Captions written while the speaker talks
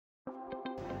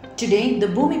Today, the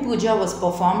Bhoomi Puja was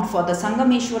performed for the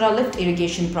Sangameshwara Lift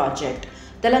Irrigation Project.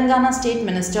 Telangana State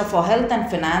Minister for Health and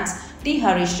Finance,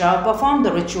 Harish Rao, performed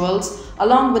the rituals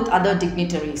along with other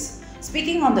dignitaries.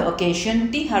 Speaking on the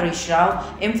occasion, Harish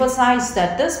Rao emphasized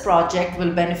that this project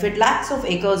will benefit lakhs of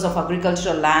acres of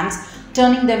agricultural lands,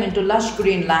 turning them into lush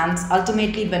green lands,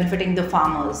 ultimately benefiting the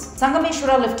farmers.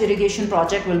 Sangameshwara Lift Irrigation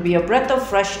Project will be a breath of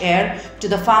fresh air to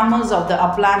the farmers of the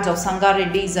uplands of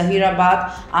Sangareddy, Zaheerabad,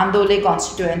 Andole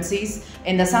constituencies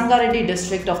in the Sangareddy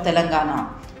District of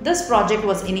Telangana. This project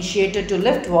was initiated to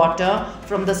lift water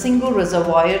from the Singur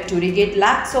Reservoir to irrigate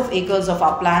lakhs of acres of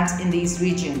uplands in these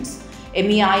regions.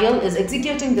 MEIL is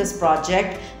executing this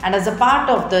project, and as a part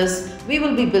of this, we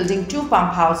will be building 2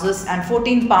 pump houses and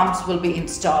 14 pumps will be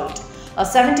installed. A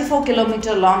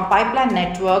 74-kilometer long pipeline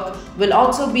network will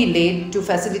also be laid to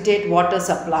facilitate water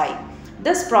supply.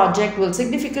 This project will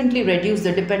significantly reduce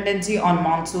the dependency on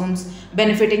monsoons,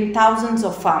 benefiting thousands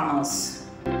of farmers.